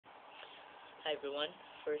Hi everyone.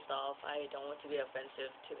 First off, I don't want to be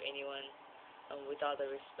offensive to anyone with all the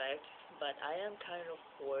respect, but I am kind of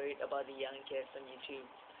worried about the young kids on YouTube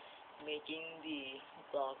making the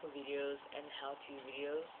blog videos and how-to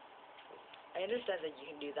videos. I understand that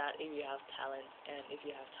you can do that if you have talent and if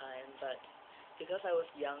you have time, but because I was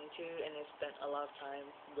young too and I spent a lot of time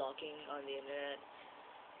blogging on the internet,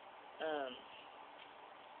 um,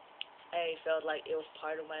 I felt like it was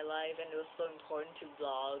part of my life and it was so important to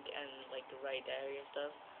blog and like write diary and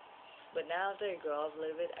stuff. But now that I grow up a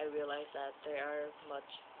little bit, I realize that there are much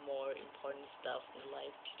more important stuff in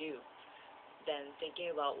life to do than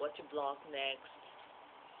thinking about what to blog next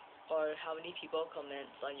or how many people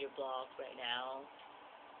comment on your blog right now.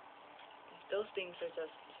 Those things are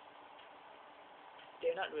just,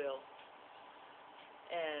 they're not real.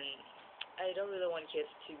 And I don't really want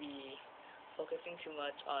kids to be focusing too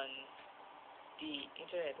much on the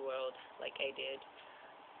internet world like I did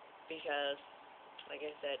because like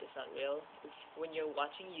I said, it's not real. When you're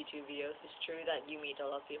watching YouTube videos, it's true that you meet a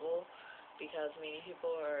lot of people because many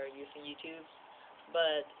people are using YouTube,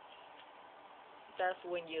 but that's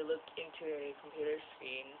when you look into a computer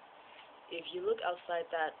screen. If you look outside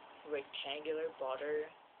that rectangular border,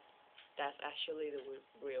 that's actually the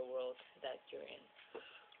real world that you're in.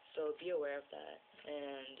 So be aware of that,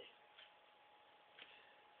 and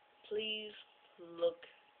please look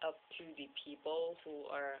up to the people who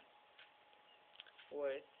are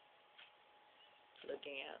worth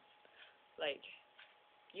looking at. Like,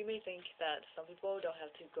 you may think that some people don't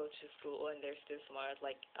have to go to school and they're still smart,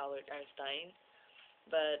 like Albert Einstein,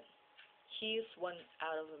 but he's one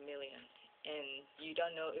out of a million, and you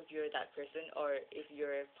don't know if you're that person or if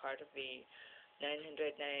you're part of the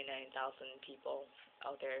 999,000 people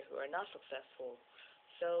out there who are not successful.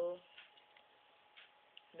 So,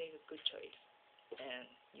 make a good choice and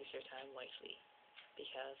use your time wisely,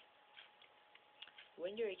 because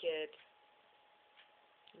when you're a kid,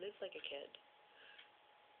 live like a kid.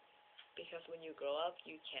 Because when you grow up,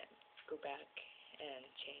 you can't go back and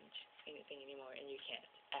change anything anymore, and you can't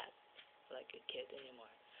act like a kid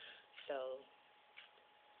anymore. So,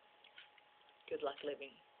 good luck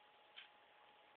living.